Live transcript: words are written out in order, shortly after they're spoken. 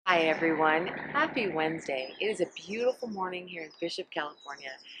Hi everyone, happy Wednesday. It is a beautiful morning here in Bishop,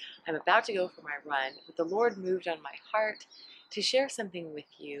 California. I'm about to go for my run, but the Lord moved on my heart to share something with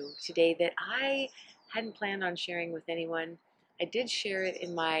you today that I hadn't planned on sharing with anyone. I did share it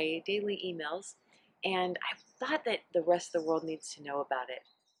in my daily emails, and I thought that the rest of the world needs to know about it.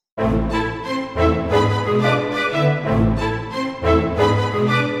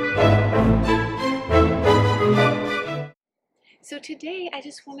 So today I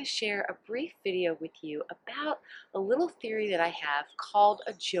just want to share a brief video with you about a little theory that I have called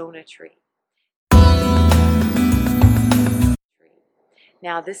a Jonah tree.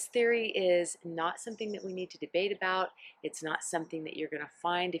 Now, this theory is not something that we need to debate about. It's not something that you're going to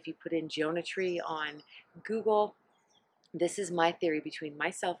find if you put in Jonah tree on Google. This is my theory between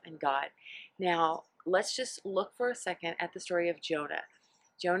myself and God. Now, let's just look for a second at the story of Jonah.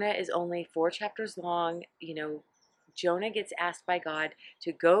 Jonah is only 4 chapters long. Jonah gets asked by God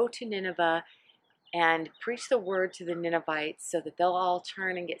to go to Nineveh and preach the word to the Ninevites so that they'll all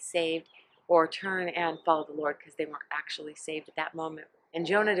turn and get saved, or turn and follow the Lord, because they weren't actually saved at that moment. And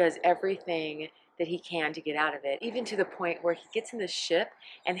Jonah does everything that he can to get out of it, even to the point where he gets in the ship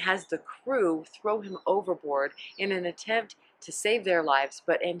and has the crew throw him overboard in an attempt to save their lives,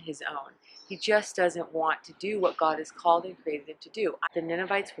 but end his own. He just doesn't want to do what God has called and created him to do. The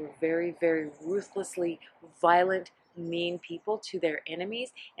Ninevites were very, very ruthlessly violent, mean people to their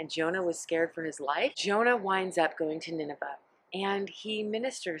enemies, and Jonah was scared for his life. Jonah winds up going to Nineveh, and he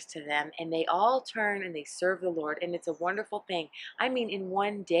ministers to them, and they all turn and they serve the Lord, and it's a wonderful thing. I mean, in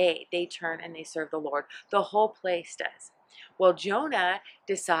one day they turn and they serve the Lord. The whole place does. Well, Jonah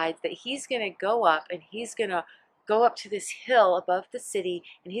decides that he's going to go up, and he's going to go up to this hill above the city,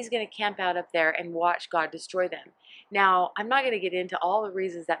 and he's going to camp out up there and watch God destroy them. Now, I'm not going to get into all the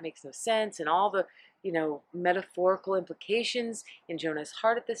reasons that makes no sense and all the metaphorical implications in Jonah's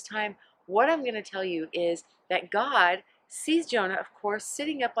heart at this time. What I'm going to tell you is that God sees Jonah, of course,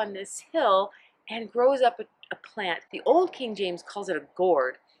 sitting up on this hill and grows up a plant. The old King James calls it a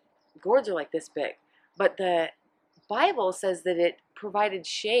gourd. Gourds are like this big, but the Bible says that it provided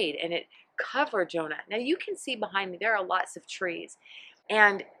shade and it covered Jonah. Now you can see behind me there are lots of trees,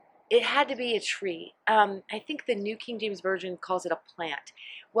 and it had to be a tree. I think the New King James Version calls it a plant.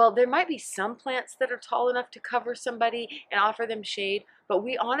 Well, there might be some plants that are tall enough to cover somebody and offer them shade, but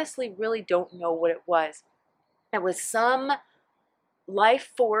we honestly really don't know what it was. It was some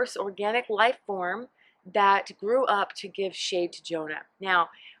life force, organic life form, that grew up to give shade to Jonah. Now,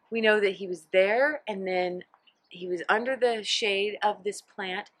 we know that he was there, and then he was under the shade of this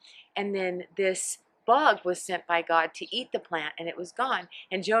plant, and then this bug was sent by God to eat the plant, and it was gone.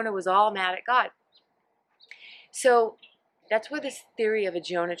 And Jonah was all mad at God. So that's where this theory of a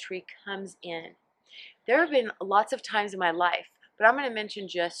Jonah tree comes in. There have been lots of times in my life, but I'm going to mention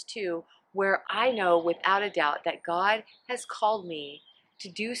just 2, where I know without a doubt that God has called me to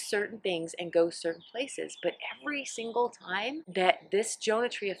do certain things and go certain places. But every single time that this Jonah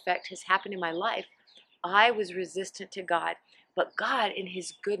tree effect has happened in my life, I was resistant to God. But God, in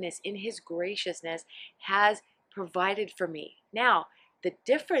His goodness, in His graciousness, has provided for me. Now, the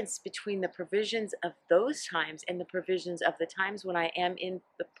difference between the provisions of those times and the provisions of the times when I am in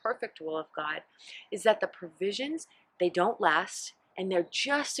the perfect will of God is that the provisions, they don't last, and they're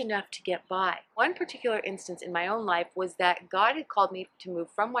just enough to get by. One particular instance in my own life was that God had called me to move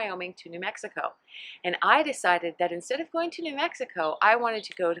from Wyoming to New Mexico. And I decided that instead of going to New Mexico, I wanted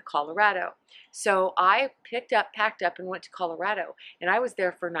to go to Colorado. So I packed up, and went to Colorado. And I was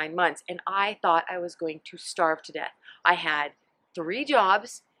there for 9 months, and I thought I was going to starve to death. I had 3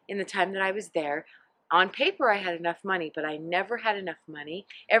 jobs in the time that I was there. On paper, I had enough money, but I never had enough money.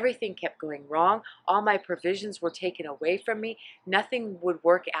 Everything kept going wrong. All my provisions were taken away from me. Nothing would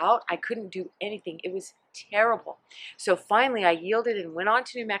work out. I couldn't do anything. It was terrible. So finally, I yielded and went on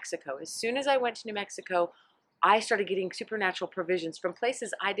to New Mexico. As soon as I went to New Mexico, I started getting supernatural provisions from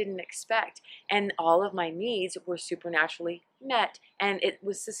places I didn't expect, and all of my needs were supernaturally met, and it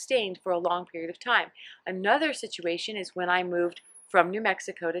was sustained for a long period of time. Another situation is when I moved from New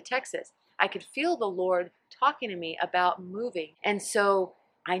Mexico to Texas. I could feel the Lord talking to me about moving, and so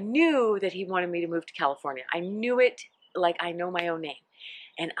I knew that He wanted me to move to California. I knew it like I know my own name,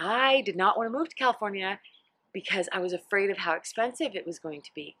 and I did not want to move to California because I was afraid of how expensive it was going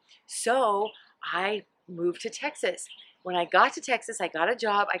to be. So I moved to Texas. When I got to Texas, I got a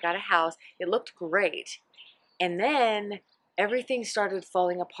job, I got a house. It looked great. And then everything started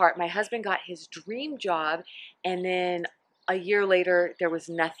falling apart. My husband got his dream job, and then a year later, there was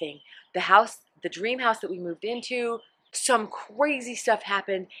nothing. The dream house that we moved into, some crazy stuff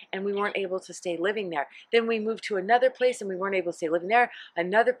happened and we weren't able to stay living there. Then we moved to another place and we weren't able to stay living there.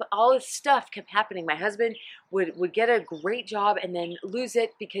 All this stuff kept happening. My husband would get a great job and then lose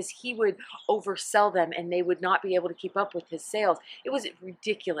it because he would oversell them and they would not be able to keep up with his sales. It was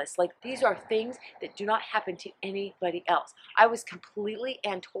ridiculous. Like, these are things that do not happen to anybody else. I was completely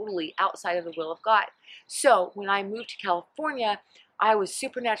and totally outside of the will of God. So when I moved to California, I was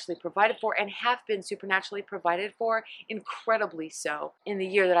supernaturally provided for and have been supernaturally provided for, incredibly so, in the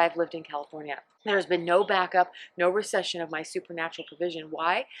year that I've lived in California. There has been no backup, no recession of my supernatural provision.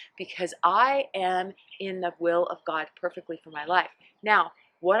 Why? Because I am in the will of God perfectly for my life. Now,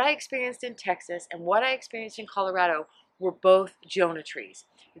 what I experienced in Texas and what I experienced in Colorado were both Jonah trees.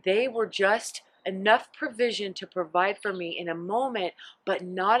 They were just enough provision to provide for me in a moment, but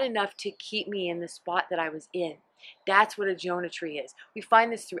not enough to keep me in the spot that I was in. That's what a Jonah tree is. We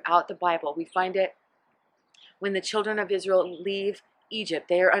find this throughout the Bible. We find it when the children of Israel leave Egypt.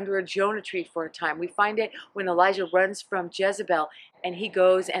 They are under a Jonah tree for a time. We find it when Elijah runs from Jezebel and he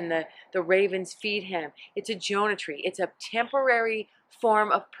goes and the ravens feed him. It's a Jonah tree. It's a temporary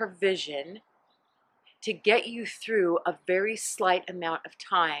form of provision to get you through a very slight amount of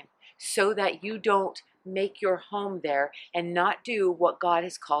time so that you don't make your home there and not do what God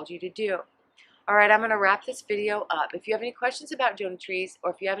has called you to do. All right, I'm going to wrap this video up. If you have any questions about Jonah trees,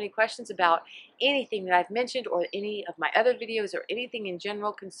 or if you have any questions about anything that I've mentioned or any of my other videos or anything in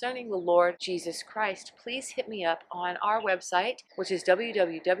general concerning the Lord Jesus Christ, please hit me up on our website, which is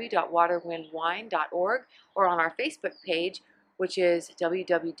www.waterwindwine.org, or on our Facebook page, which is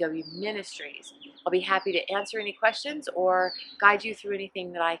WWW Ministries. I'll be happy to answer any questions or guide you through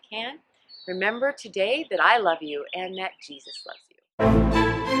anything that I can. Remember today that I love you and that Jesus loves you.